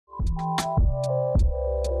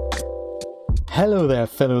Hello there,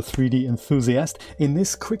 fellow 3D enthusiast. In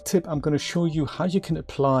this quick tip, I'm going to show you how you can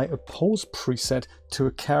apply a pose preset to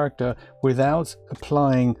a character without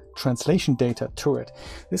applying translation data to it.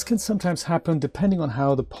 This can sometimes happen depending on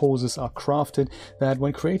how the poses are crafted, that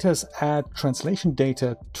when creators add translation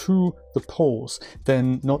data to the pose,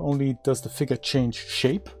 then not only does the figure change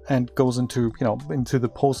shape and goes into, into the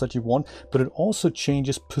pose that you want, but it also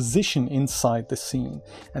changes position inside the scene.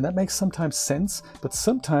 And that makes sometimes sense, but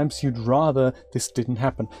sometimes you'd rather this didn't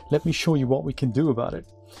happen. Let me show you what we can do about it.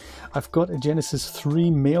 I've got a Genesis 3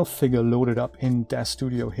 male figure loaded up in DAZ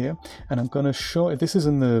Studio here, and I'm going to show, this is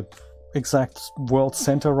in the exact world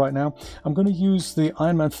center right now. I'm going to use the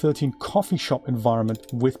Iron Man 13 coffee shop environment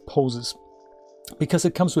with poses, because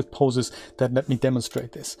it comes with poses that let me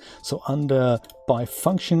demonstrate this. So under by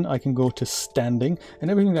function, I can go to standing,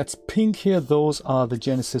 and everything that's pink here, those are the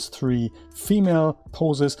Genesis 3 female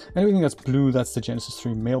poses, and everything that's blue, that's the Genesis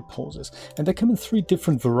 3 male poses. And they come in 3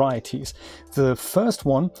 different varieties. The first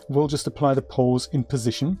one will just apply the pose in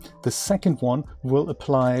position. The second one will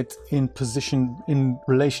apply it in position in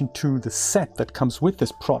relation to the set that comes with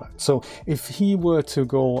this product. So if he were to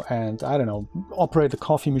go and, I don't know, operate the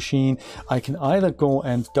coffee machine, I can either go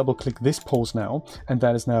and double click this pose now, and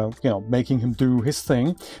that is now, making him do his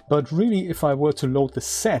thing. But really, if I were to load the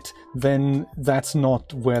set, then that's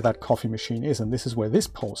not where that coffee machine is, and this is where this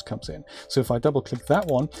pose comes in. So if I double click that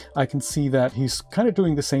one, I can see that he's kind of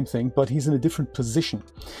doing the same thing, but he's in a different position.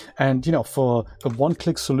 And for a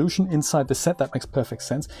one-click solution inside the set, that makes perfect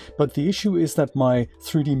sense. But the issue is that my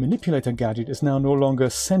 3D manipulator gadget is now no longer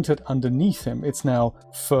centered underneath him, it's now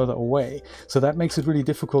further away. So that makes it really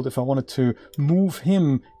difficult if I wanted to move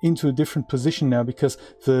him into a different position now, because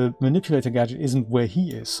the manipulator gadget isn't where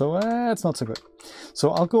he is. So it's not so good.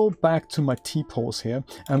 So I'll go back to my T pose here.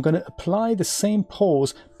 I'm going to apply the same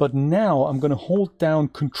pose, but now I'm going to hold down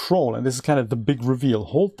Control, and this is kind of the big reveal.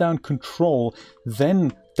 Hold down Control,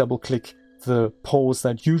 then double click the pose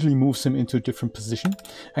that usually moves him into a different position.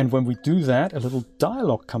 And when we do that, a little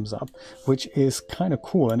dialog comes up, which is kind of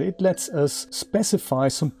cool, and it lets us specify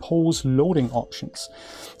some pose loading options.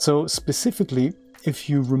 So specifically, if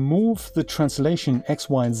you remove the translation X,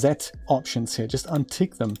 Y, and Z options here, just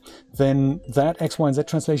untick them, then that X, Y, and Z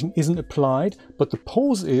translation isn't applied, but the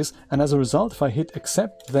pose is, and as a result, if I hit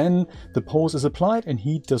accept, then the pose is applied and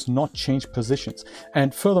he does not change positions.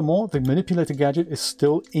 And furthermore, the manipulator gadget is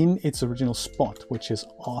still in its original spot, which is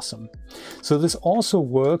awesome. So this also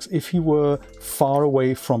works if he were far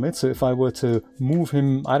away from it. So if I were to move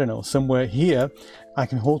him, I don't know, somewhere here, I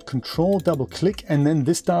can hold Control, double click, and then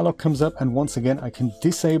this dialog comes up, and once again I can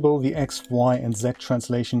disable the X, Y, and Z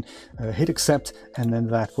translation, hit accept, and then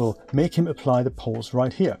that will make him apply the pose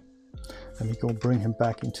right here. Let me go bring him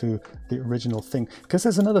back into the original thing, because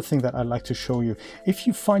there's another thing that I'd like to show you. If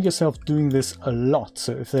you find yourself doing this a lot,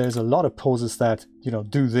 so if there's a lot of poses that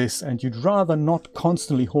do this, and you'd rather not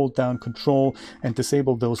constantly hold down Control and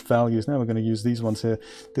disable those values, now we're going to use these ones here,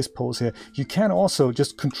 this pose here, you can also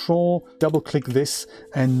just Control, double click this,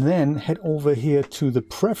 and then head over here to the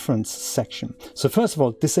preference section. So first of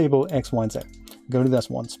all, disable X, Y, and Z. Go to this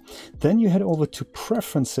once. Then you head over to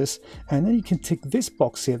preferences, and then you can tick this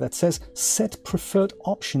box here that says set preferred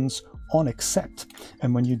options on accept.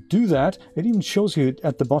 And when you do that, it even shows you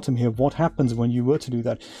at the bottom here what happens when you were to do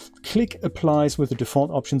that. Click applies with the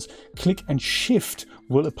default options. Click and shift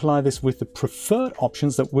will apply this with the preferred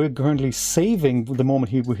options that we're currently saving the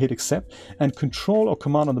moment we hit accept, and Control or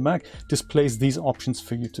Command on the Mac displays these options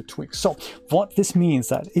for you to tweak. So what this means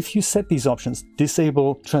that if you set these options,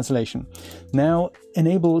 disable translation, now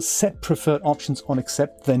enable set preferred options on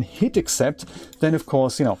accept, then hit accept, then of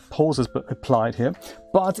course, pose is applied here.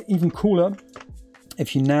 But even cooler,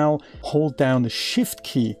 if you now hold down the Shift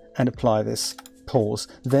key and apply this pose,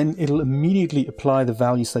 then it'll immediately apply the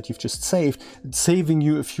values that you've just saved, saving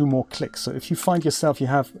you a few more clicks. So if you find yourself you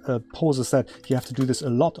have poses that you have to do this a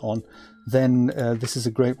lot on, then this is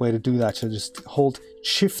a great way to do that. So just hold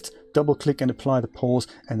Shift, double click, and apply the pose,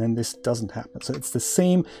 and then this doesn't happen. So it's the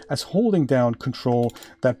same as holding down Control.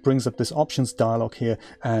 That brings up this options dialog here,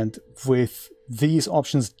 and with these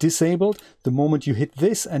options disabled, the moment you hit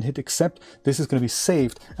this and hit accept, this is going to be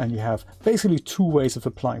saved, and you have basically 2 ways of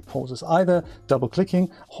applying poses: either double clicking,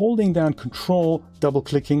 holding down Control, double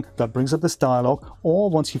clicking, that brings up this dialog, or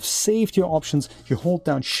once you've saved your options, you hold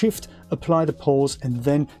down Shift, apply the pose, and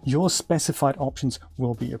then your specified options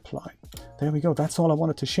will be applied. There we go. That's all I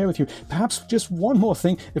wanted to share with you. Perhaps just one more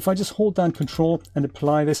thing. If I just hold down Control and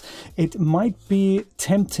apply this, it might be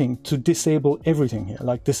tempting to disable everything here,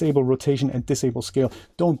 like disable rotation and disable scale.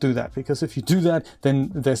 Don't do that, because if you do that,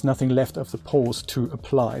 then there's nothing left of the pose to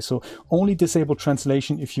apply. So only disable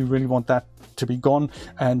translation if you really want that to be gone.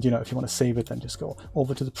 And if you want to save it, then just go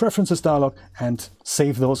over to the Preferences dialog and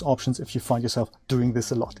save those options if you find yourself doing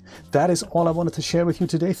this a lot. That is all I wanted to share with you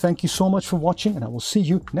today. Thank you so much for watching, and I will see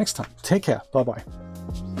you next time. Take care. Bye-bye.